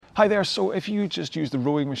Hi there, so if you just use the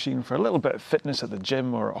rowing machine for a little bit of fitness at the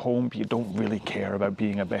gym or at home, but you don't really care about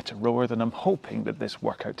being a better rower, then I'm hoping that this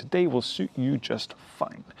workout today will suit you just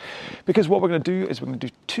fine. Because what we're going to do is we're going to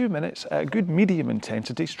do 2 minutes at a good medium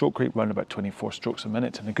intensity, stroke rate around about 24 strokes a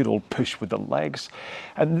minute, and a good old push with the legs.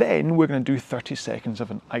 And then we're going to do 30 seconds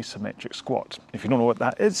of an isometric squat. If you don't know what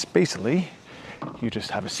that is, basically, you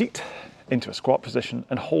just have a seat into a squat position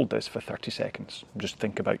and hold this for 30 seconds. Just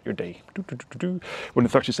think about your day. When the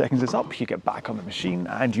 30 seconds is up, you get back on the machine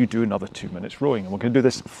and you do another 2 minutes rowing. And we're going to do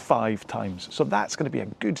this 5 times. So that's going to be a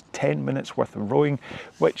good 10 minutes worth of rowing,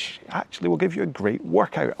 which actually will give you a great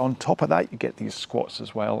workout. On top of that, you get these squats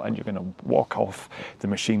as well, and you're going to walk off the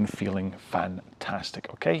machine feeling fantastic,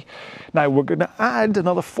 okay? Now we're going to add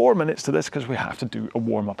another 4 minutes to this because we have to do a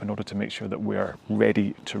warm up in order to make sure that we're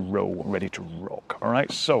ready to row, ready to rock, all right?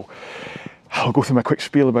 So I'll go through my quick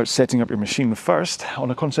spiel about setting up your machine first.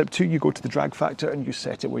 On a Concept 2, you go to the drag factor and you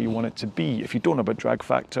set it where you want it to be. If you don't know about drag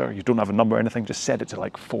factor, you don't have a number or anything, just set it to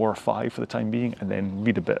like 4 or 5 for the time being, and then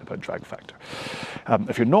read a bit about drag factor.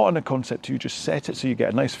 If you're not on a Concept 2, just set it so you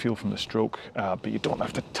get a nice feel from the stroke, but you don't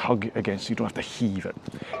have to tug against it, you don't have to heave it.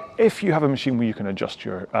 If you have a machine where you can adjust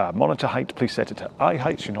your monitor height, please set it to eye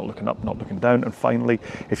height so you're not looking up, not looking down. And finally,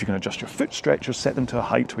 if you can adjust your foot stretchers, set them to a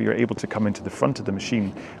height where you're able to come into the front of the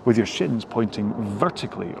machine with your shins pointing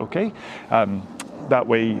vertically, okay? That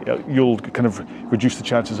way you'll kind of reduce the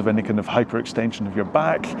chances of any kind of hyperextension of your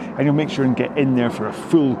back, and you'll make sure and get in there for a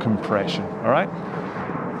full compression, all right?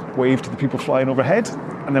 Wave to the people flying overhead,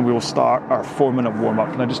 and then we will start our 4-minute warm-up.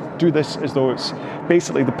 And I just do this as though it's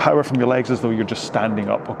basically the power from your legs as though you're just standing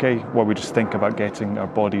up, okay? While we just think about getting our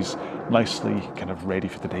bodies nicely kind of ready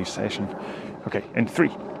for today's session. Okay, in 3,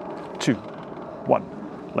 2,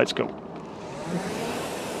 1, let's go.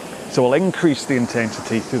 So we'll increase the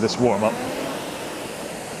intensity through this warm-up,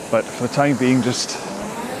 but for the time being, just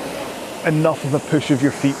enough of a push of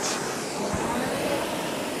your feet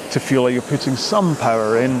to feel like you're putting some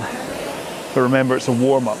power in. But remember, it's a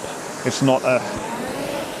warm-up. It's not a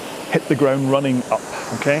hit the ground running up,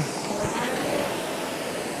 okay?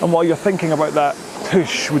 And while you're thinking about that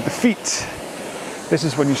push with the feet, this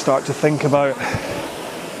is when you start to think about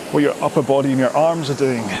what your upper body and your arms are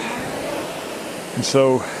doing. And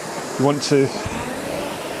so you want to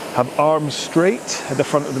have arms straight at the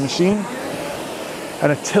front of the machine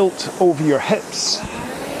and a tilt over your hips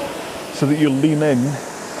so that you lean in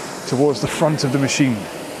towards the front of the machine.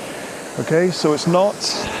 Okay, so it's not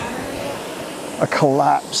a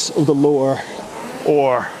collapse of the lower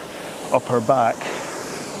or upper back.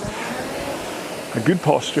 A good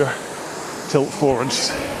posture, tilt forwards.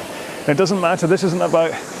 And it doesn't matter, this isn't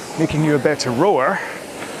about making you a better rower.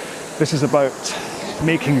 This is about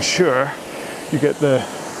making sure you get the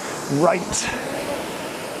right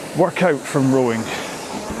workout from rowing.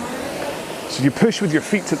 So you push with your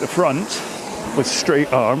feet at the front with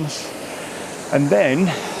straight arms, and then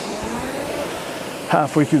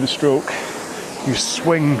halfway through the stroke you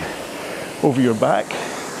swing over your back,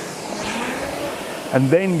 and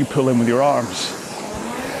then you pull in with your arms.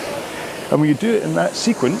 And when you do it in that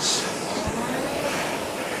sequence,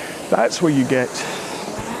 that's where you get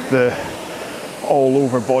the all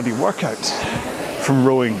over body workout from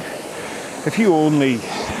rowing. If you only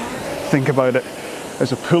think about it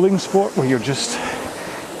as a pulling sport where you're just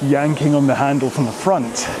yanking on the handle from the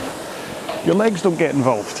front, your legs don't get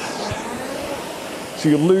involved. So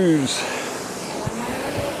you lose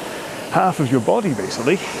half of your body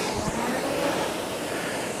basically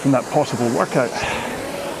from that possible workout.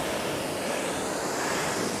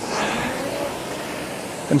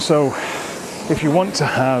 And so if you want to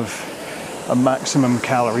have a maximum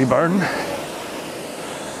calorie burn,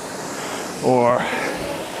 or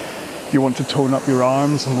you want to tone up your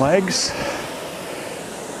arms and legs,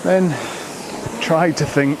 then try to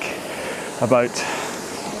think about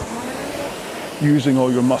using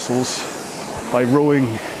all your muscles by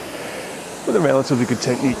rowing with a relatively good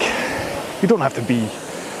technique. You don't have to be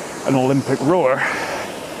an Olympic rower,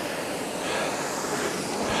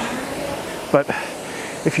 but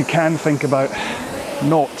if you can think about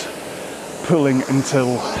not pulling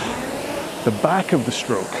until the back of the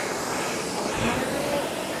stroke,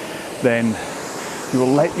 then you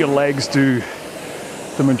will let your legs do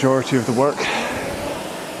the majority of the work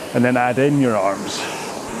and then add in your arms.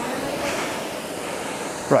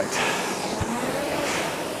 Right.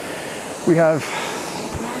 We have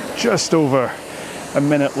just over a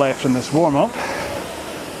minute left in this warm-up.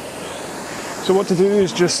 So what to do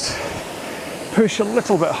is just push a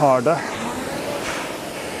little bit harder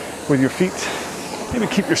with your feet. Maybe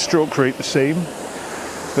keep your stroke rate the same,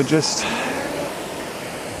 but just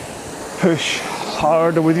push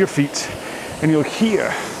harder with your feet, and you'll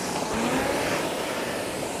hear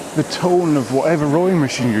the tone of whatever rowing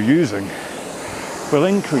machine you're using will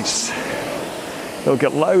increase. It'll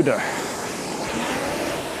get louder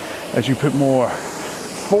as you put more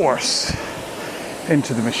force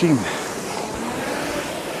into the machine.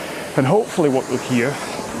 And hopefully what you'll hear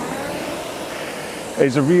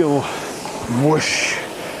is a real whoosh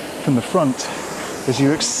from the front as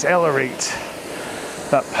you accelerate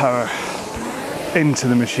that power into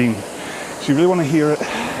the machine. So you really want to hear it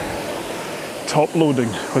top loading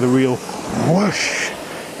with a real whoosh,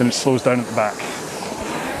 then it slows down at the back.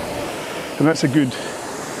 And that's a good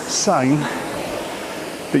sign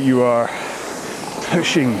that you are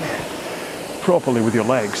pushing properly with your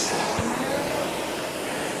legs.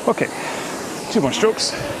 Okay, 2 more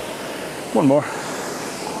strokes. 1 more.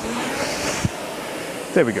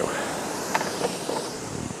 There we go.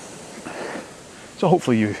 So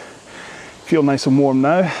hopefully you feel nice and warm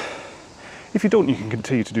now. If you don't, you can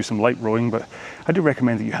continue to do some light rowing, but I do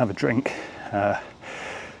recommend that you have a drink. Here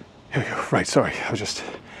we go. Right, sorry, I was just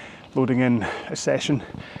loading in a session,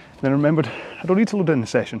 and then remembered I don't need to load in the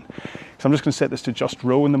session, so I'm just going to set this to just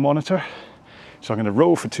row in the monitor. So I'm going to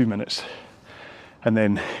row for 2 minutes and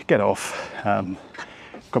then get off.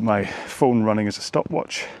 Got my phone running as a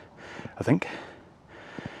stopwatch, I think.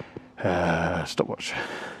 Stopwatch.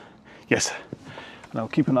 Yes. And I'll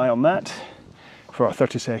keep an eye on that for our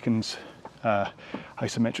 30 seconds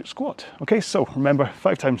isometric squat. Okay, so remember,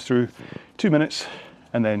 5 times through, 2 minutes,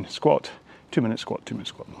 and then squat, 2 minutes squat, 2 minutes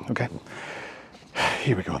squat. Okay,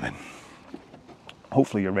 here we go then.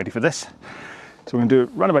 Hopefully you're ready for this. So we're going to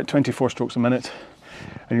do around about 24 strokes a minute,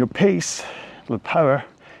 and your pace, the power,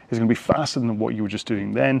 is going to be faster than what you were just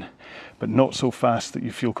doing then, but not so fast that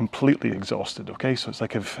you feel completely exhausted. Okay, so it's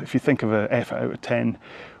like if you think of an effort out of 10,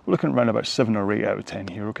 we're looking at around about 7 or 8 out of 10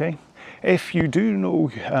 here. Okay, if you do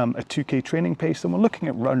know a 2K training pace, then we're looking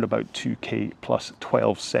at around about 2K plus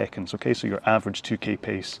 12 seconds. Okay, so your average 2K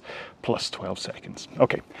pace plus 12 seconds.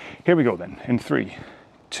 Okay, here we go then. In 3,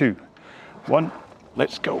 2, 1,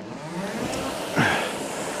 let's go.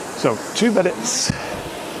 So 2 minutes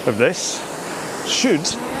of this should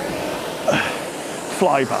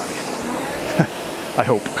fly by. I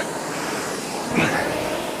hope.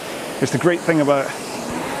 It's the great thing about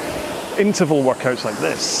interval workouts like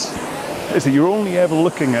this, is that you're only ever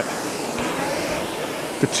looking at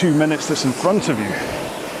the 2 minutes that's in front of you.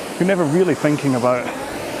 You're never really thinking about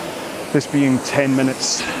this being 10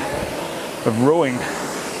 minutes of rowing.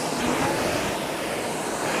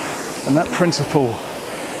 And that principle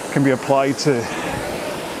can be applied to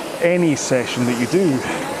any session that you do,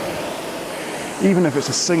 even if it's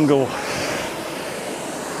a single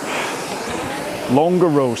longer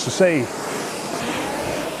row. So say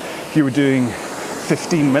if you were doing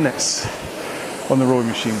 15 minutes on the rowing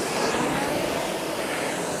machine,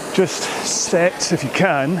 just set, if you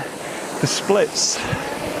can, the splits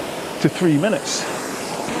to 3 minutes,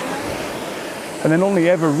 and then only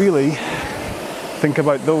ever really think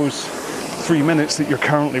about those 3 minutes that you're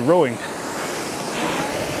currently rowing,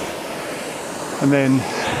 and then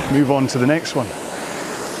move on to the next one.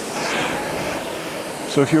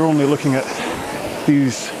 So if you're only looking at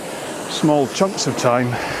these small chunks of time,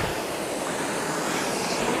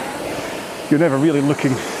 you're never really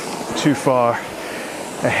looking too far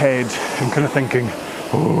ahead and kind of thinking,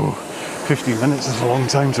 oh, 15 minutes is a long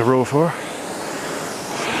time to row for.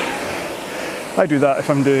 I do that if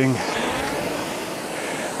I'm doing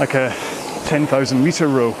like a 10,000 meter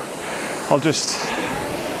row. I'll just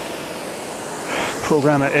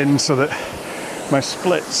program it in so that my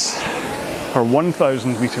splits are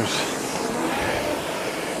 1,000 meters.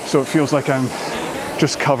 So it feels like I'm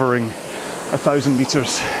just covering 1,000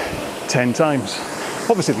 meters 10 times.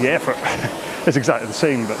 Obviously the effort is exactly the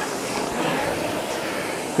same, but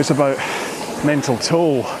it's about mental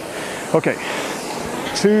toll. Okay,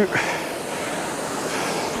 2,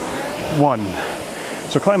 1.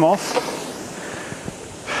 So climb off,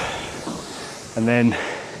 and then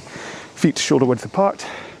feet shoulder width apart,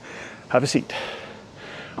 have a seat.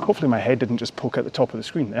 Hopefully my head didn't just poke out the top of the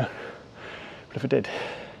screen there, but if it did,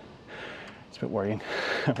 it's a bit worrying.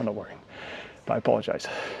 I'm not worrying, but I apologise.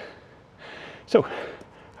 So,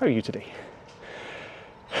 how are you today?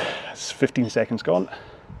 It's 15 seconds gone.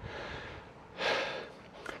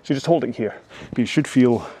 So you just hold it here, but you should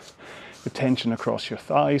feel the tension across your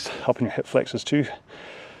thighs, up in your hip flexors too.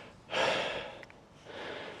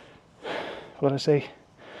 What did I say?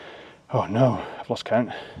 Oh no, I've lost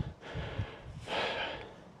count.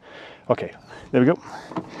 Okay, there we go.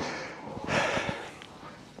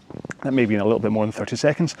 That may be in a little bit more than 30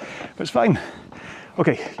 seconds, but it's fine.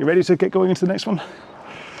 Okay, you ready to get going into the next one?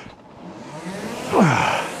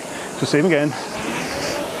 So same again,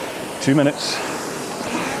 2 minutes,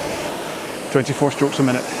 24 strokes a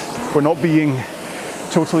minute. We're not being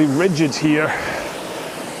totally rigid here.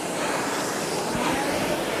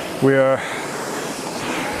 We're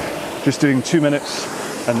just doing 2 minutes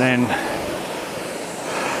and then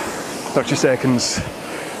 30 seconds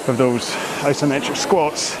of those isometric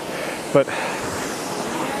squats. But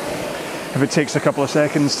if it takes a couple of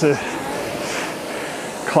seconds to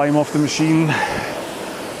climb off the machine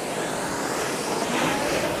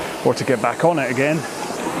or to get back on it again,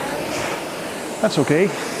 that's okay.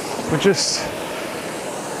 We're just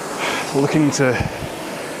looking to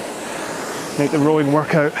make the rowing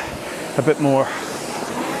workout a bit more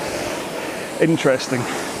interesting.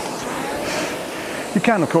 You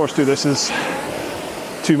can of course do this as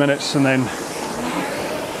 2 minutes and then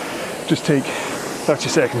just take 30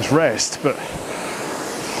 seconds rest, but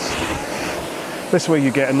this way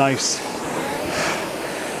you get a nice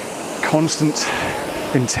constant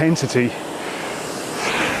intensity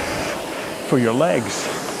for your legs.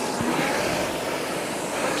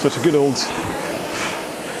 So it's a good old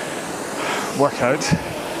workout.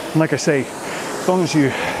 And like I say, as long as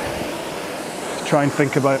you try and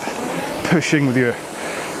think about pushing with your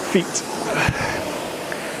feet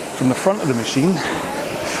from the front of the machine,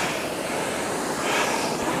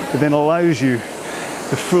 it then allows you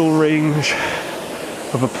the full range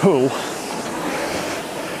of a pull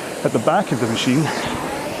at the back of the machine,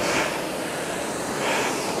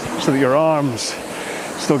 so that your arms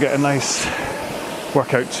still get a nice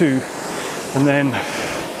workout too, and then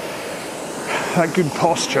that good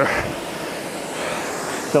posture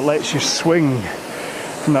that lets you swing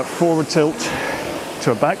from that forward tilt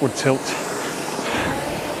to a backward tilt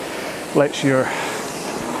lets your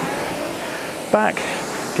back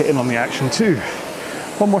get in on the action too.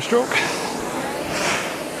 One more stroke.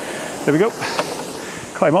 There we go.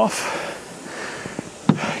 Climb off.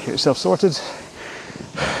 Get yourself sorted.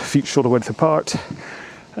 Feet shoulder width apart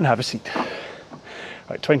and have a seat.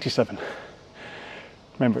 Right, 27.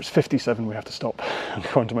 Remember, it's 57 we have to stop. I'm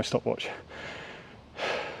going to my stopwatch.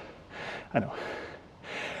 I know.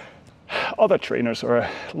 Other trainers are a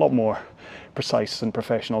lot more precise and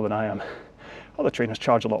professional than I am. Other trainers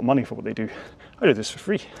charge a lot of money for what they do. I do this for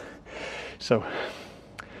free. So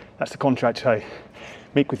that's the contract I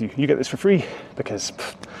make with you. You get this for free because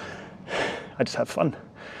I just have fun.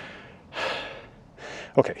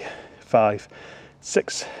 Okay, 5,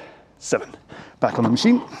 6, 7. Back on the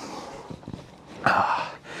machine.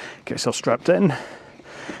 Get yourself strapped in.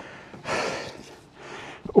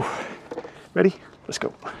 Ooh. Ready? Let's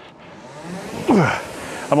go.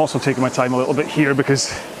 I'm also taking my time a little bit here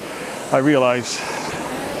because I realise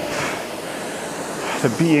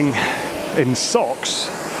that being in socks,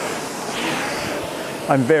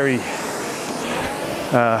 I'm very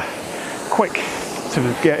quick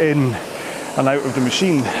to get in and out of the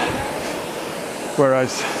machine,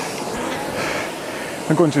 whereas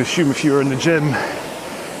I'm going to assume if you're in the gym,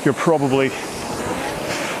 you're probably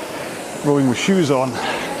rowing with shoes on,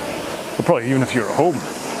 or probably even if you're at home.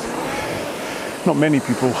 Not many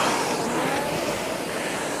people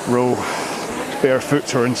row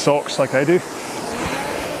barefoot or in socks like I do,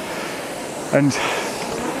 and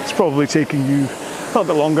it's probably taking you a little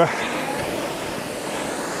bit longer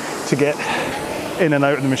to get in and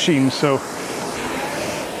out of the machine, so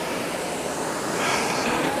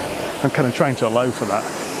I'm kind of trying to allow for that.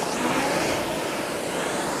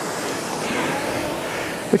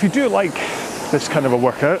 If you do like this kind of a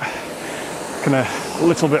workout, kind of a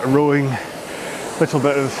little bit of rowing, little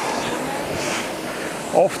bit of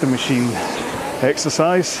off the machine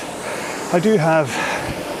exercise, I do have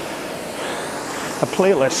a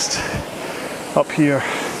playlist up here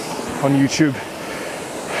on YouTube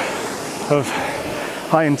of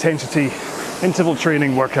high intensity interval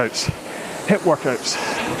training workouts, HIIT workouts,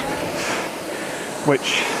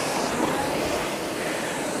 which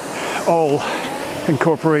all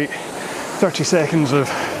incorporate 30 seconds of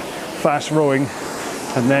fast rowing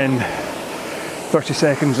and then 30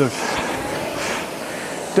 seconds of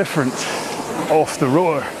different off the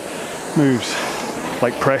rower moves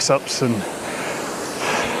like press ups and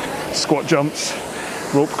squat jumps,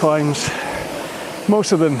 rope climbs.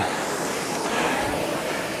 Most of them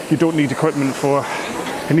you don't need equipment for,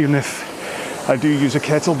 and even if I do use a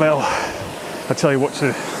kettlebell, I tell you what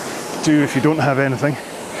to do if you don't have anything.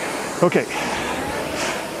 Okay,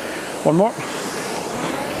 one more.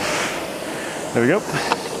 There we go.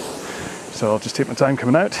 So I'll just take my time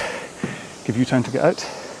coming out, give you time to get out.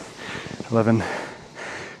 11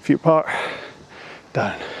 feet apart,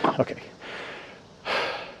 down. Okay.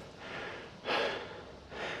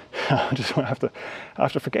 just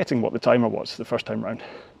after forgetting what the timer was the first time round,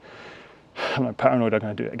 I'm paranoid I'm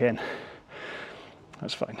going to do it again.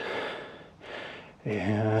 That's fine.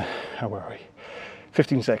 Yeah, how were we?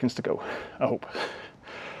 15 seconds to go, I hope.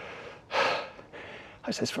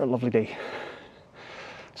 How's this for a lovely day?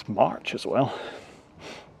 It's March as well.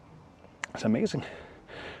 It's amazing.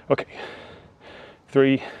 Okay,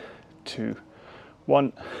 3, 2,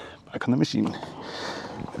 1, back on the machine.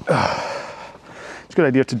 It's a good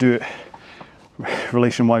idea to do it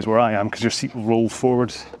relation-wise where I am, because your seat will roll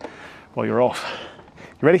forwards while you're off.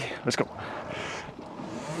 You ready? Let's go.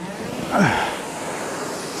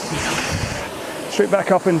 Straight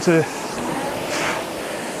back up into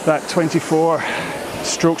that 24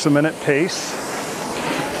 strokes a minute pace.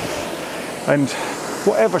 And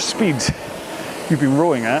whatever speed you've been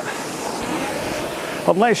rowing at,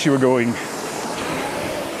 unless you were going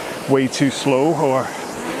way too slow or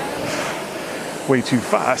way too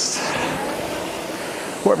fast,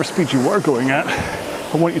 whatever speed you were going at,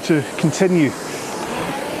 I want you to continue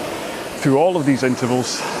through all of these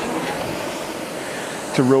intervals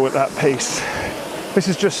to row at that pace. This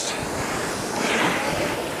is just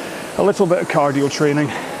a little bit of cardio training.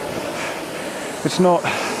 It's not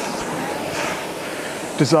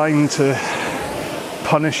designed to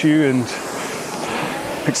punish you and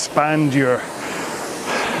expand your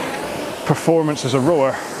performance as a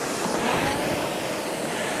rower.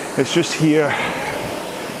 It's just here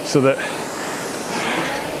so that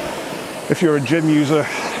if you're a gym user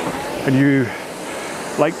and you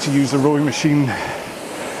like to use the rowing machine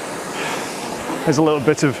as a little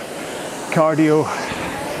bit of cardio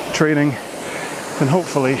training, then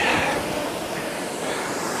hopefully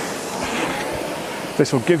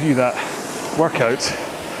this will give you that workout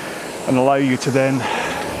and allow you to then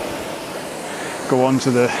go on to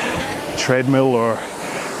the treadmill or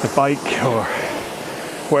the bike or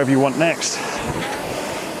whatever you want next.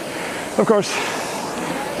 Of course,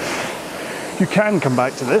 you can come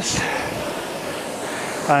back to this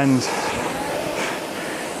and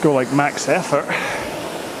go like max effort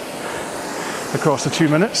across the 2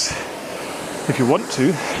 minutes if you want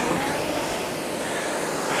to.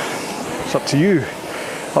 It's up to you.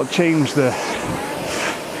 I'll change the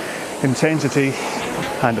intensity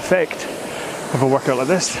and effect of a workout like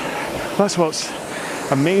this. That's what's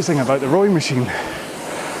amazing about the rowing machine,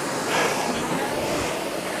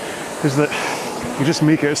 is that you just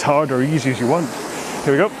make it as hard or easy as you want.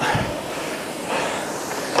 Here we go.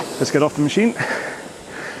 Let's get off the machine.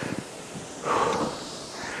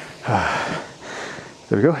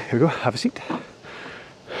 There we go, here we go, have a seat.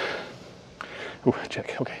 Oh,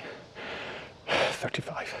 check, okay.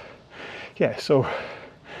 35. Yeah, so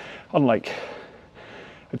unlike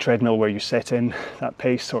a treadmill where you set in that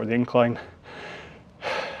pace or the incline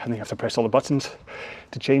and then you have to press all the buttons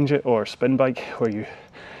to change it, or a spin bike where you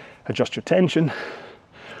adjust your tension,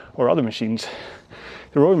 or other machines,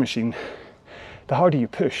 the rowing machine, the harder you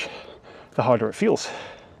push, the harder it feels.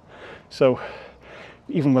 So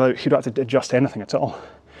even without, you don't have to adjust anything at all.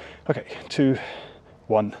 Okay, 2,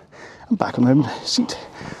 1, I'm back on the seat.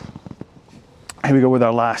 Here we go with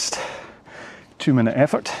our last 2 minute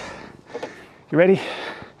effort. You ready?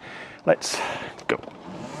 Let's go.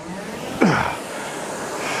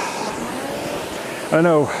 I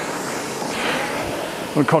know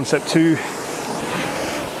on concept 2,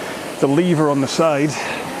 the lever on the side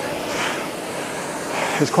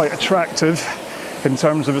is quite attractive in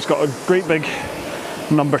terms of it's got a great big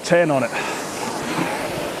number 10 on it.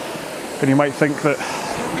 And you might think that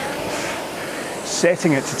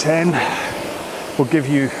setting it to 10 will give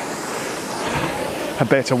you a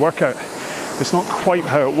better workout. It's not quite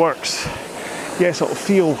how it works. Yes, it'll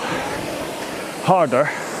feel harder,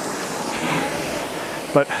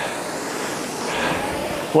 but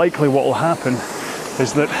likely what will happen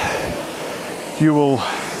is that you will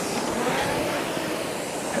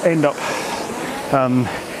end up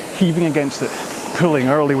heaving against it, pulling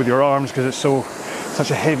early with your arms because it's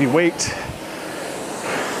such a heavy weight,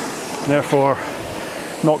 therefore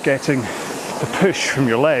not getting the push from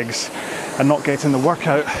your legs and not getting the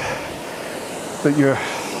workout that you're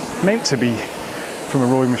meant to be from a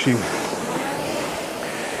rowing machine.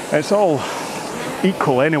 And it's all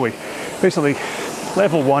equal anyway. Basically,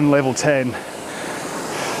 level 1, level 10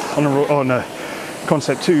 on a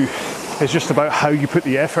concept 2 is just about how you put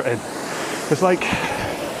the effort in. It's like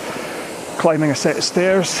climbing a set of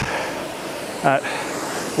stairs at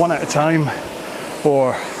 1 at a time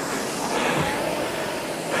or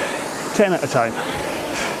 10 at a time.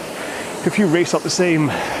 If you race up the same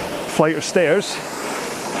flight of stairs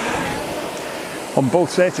on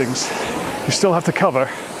both settings, you still have to cover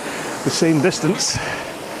the same distance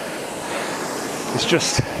It's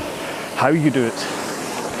just how you do it.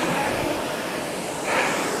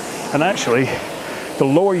 And actually, the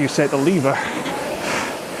lower you set the lever,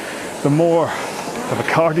 the more of a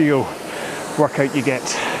cardio workout you get.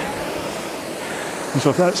 And so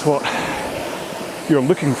if that's what you're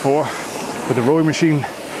looking for with the rowing machine,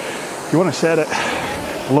 you want to set it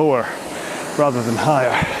lower rather than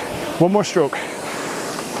higher. One more stroke.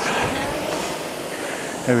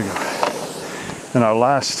 There we go. And our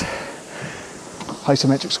last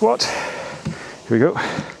isometric squat. Here we go.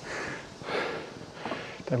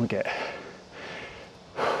 Down we get.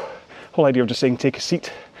 The whole idea of just saying take a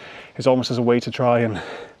seat is almost as a way to try and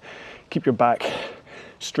keep your back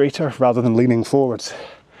straighter rather than leaning forwards.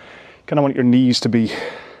 Kind of want your knees to be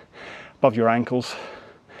above your ankles.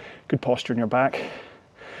 Good posture in your back.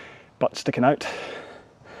 Butt sticking out.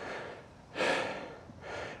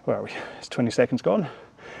 Where are we? It's 20 seconds gone.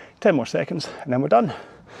 10 more seconds and then we're done.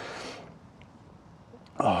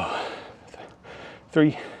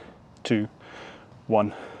 3, 2,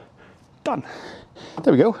 1, done.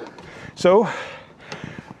 There we go. So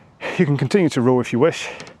you can continue to row if you wish.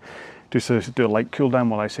 Do a light cool down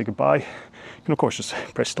while I say goodbye. You can of course just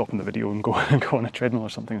press stop in the video and go on a treadmill or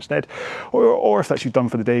something instead. Or if that's you done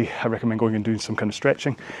for the day, I recommend going and doing some kind of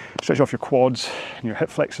stretching. Stretch off your quads and your hip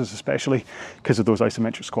flexors especially, because of those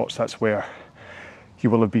isometric squats. That's where you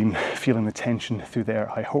will have been feeling the tension through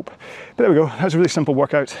there, I hope. But there we go, that was a really simple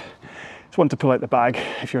workout. Just one to pull out the bag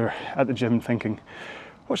if you're at the gym thinking,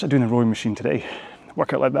 what should I do in the rowing machine today? A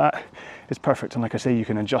workout like that is perfect, and like I say, you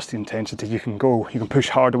can adjust the intensity, you can push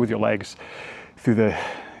harder with your legs through the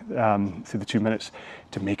 2 minutes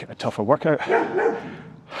to make it a tougher workout.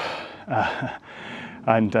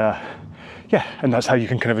 Yeah, and that's how you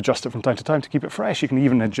can kind of adjust it from time to time to keep it fresh. You can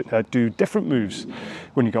even do different moves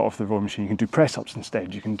when you get off the rowing machine. You can do press-ups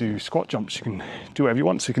instead, you can do squat jumps, you can do whatever you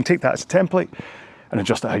want. So you can take that as a template and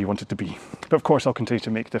adjust it how you want it to be. But of course, I'll continue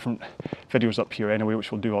to make different videos up here anyway, which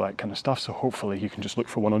will do all that kind of stuff. So hopefully you can just look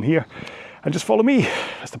for one on here and just follow me.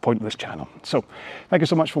 That's the point of this channel. So thank you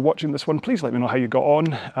so much for watching this one. Please let me know how you got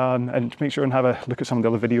on, and make sure and have a look at some of the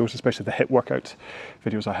other videos, especially the HIIT workout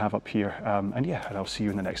videos I have up here. And yeah, and I'll see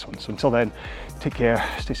you in the next one. So until then, take care,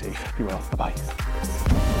 stay safe, be well, bye-bye.